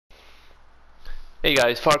Hey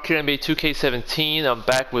guys, Wilt NBA2K17. I'm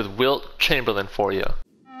back with Wilt Chamberlain for you.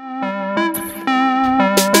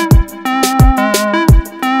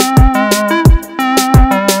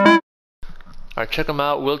 Alright, check him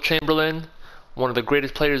out. Wilt Chamberlain, one of the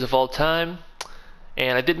greatest players of all time.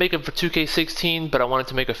 And I did make him for 2K16, but I wanted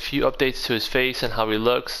to make a few updates to his face and how he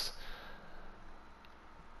looks.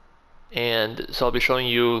 And so I'll be showing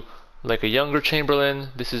you like a younger Chamberlain.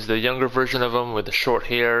 This is the younger version of him with the short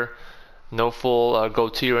hair. No full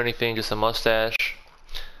goatee or anything, just a mustache.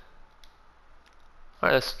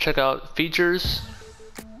 Alright, let's check out features.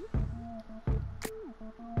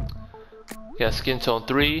 Yeah, skin tone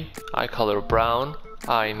 3, eye color brown,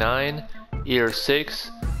 eye 9, ear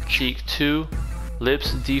 6, cheek 2,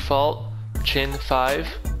 lips default, chin 5,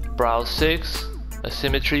 brow 6,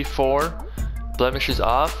 asymmetry 4, blemishes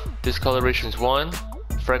off, discolorations 1,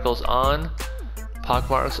 freckles on,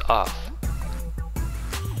 pockmarks off.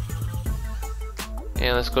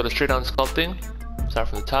 And let's go to straight on sculpting. Start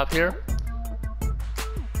from the top here.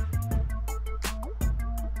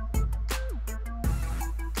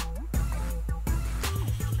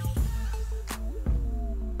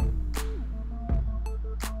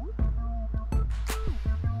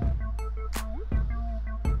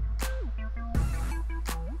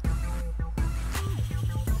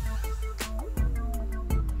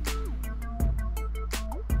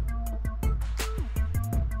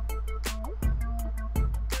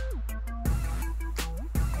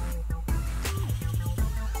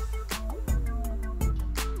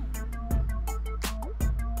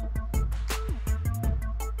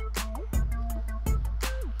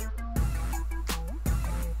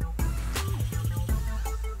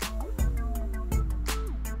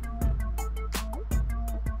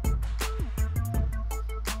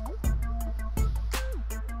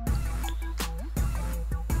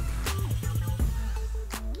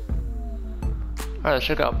 Alright, let's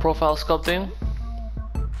check out profile sculpting.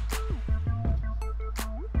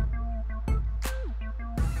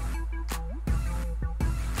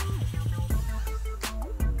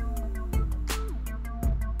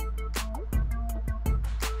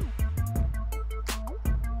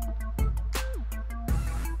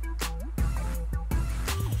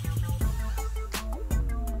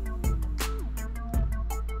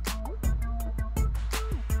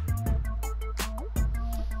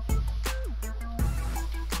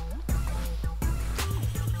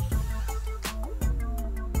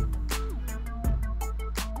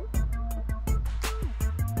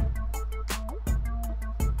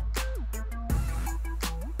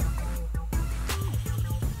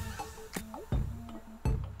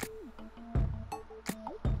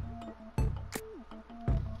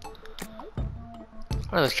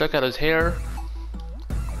 Alright, let's check out his hair.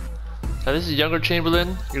 Now this is younger Chamberlain.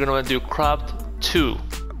 You're going to want to do cropped 2.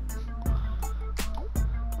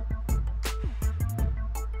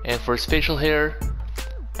 And for his facial hair,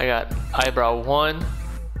 I got eyebrow 1,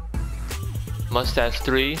 mustache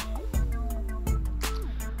 3.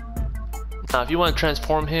 Now if you want to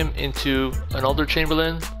transform him into an older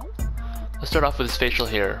Chamberlain, let's start off with his facial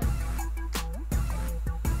hair.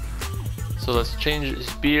 So let's change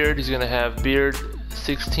his beard. He's going to have beard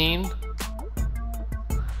 16,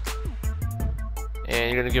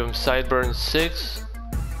 and you're going to give him sideburns 6,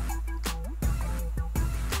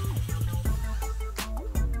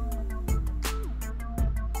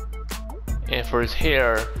 and for his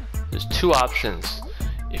hair there's 2 options.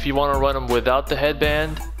 If you want to run him without the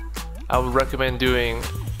headband, I would recommend doing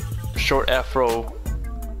short afro,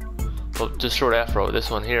 well, just short afro, this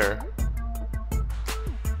one here,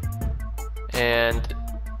 and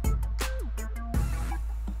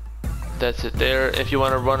that's it there. If you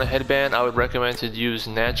want to run a headband, I would recommend to use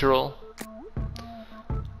natural.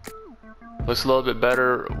 Looks a little bit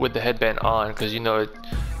better with the headband on because you know it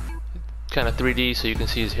kind of 3D, so you can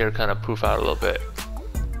see his hair kind of poof out a little bit.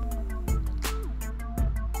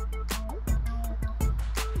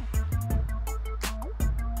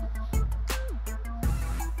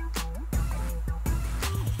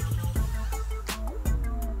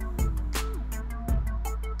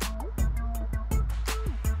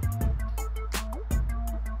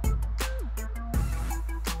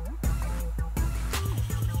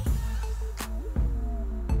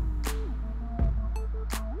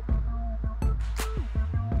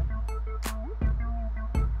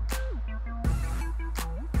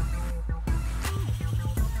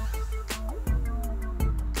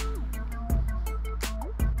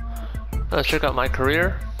 Let's check out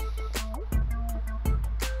MyCareer.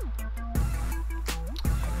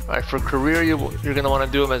 Alright, for career, you're going to want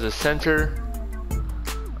to do them as a center.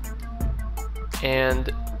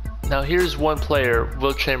 And now here's one player,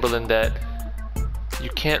 Wilt Chamberlain, that you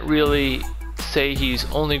can't really say he's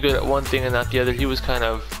only good at one thing and not the other. He was kind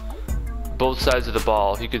of both sides of the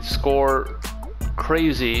ball. He could score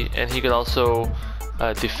crazy and he could also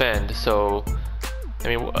defend. So I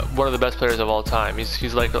mean, one of the best players of all time.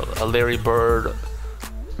 He's like a Larry Bird,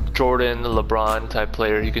 Jordan, LeBron type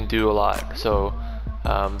player. He can do a lot. So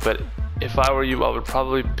but if I were you, I would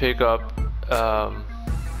probably pick up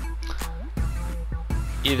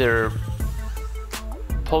either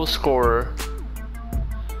post scorer,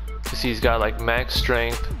 because he's got like max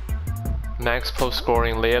strength, max post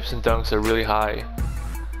scoring, layups and dunks are really high,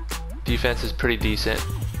 defense is pretty decent,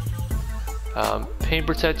 paint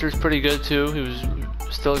protector is pretty good too. He was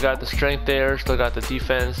still got the strength there, still got the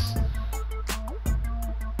defense,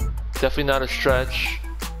 definitely not a stretch.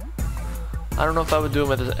 I don't know if I would do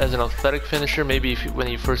him as an athletic finisher. Maybe when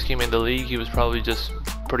he first came in the league, he was probably just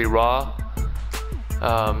pretty raw.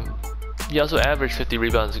 He also averaged 50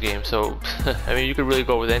 rebounds a game, so I mean, you could really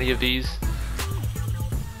go with any of these.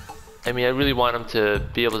 I mean, I really want him to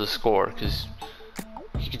be able to score because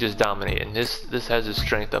he could just dominate, and this has his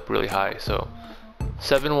strength up really high. So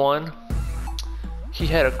 7'1". He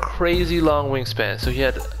had a crazy long wingspan, so he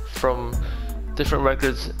had, from different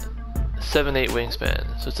records, 7'8"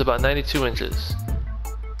 wingspan, so it's about 92 inches.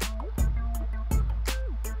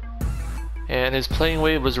 And his playing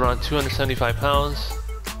weight was around 275 pounds.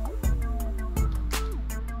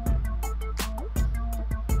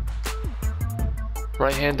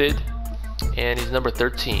 Right-handed, and he's number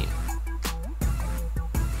 13.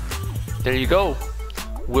 There you go,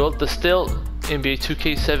 Wilt the Stilt, NBA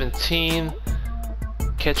 2K17.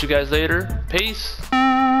 Catch you guys later. Peace.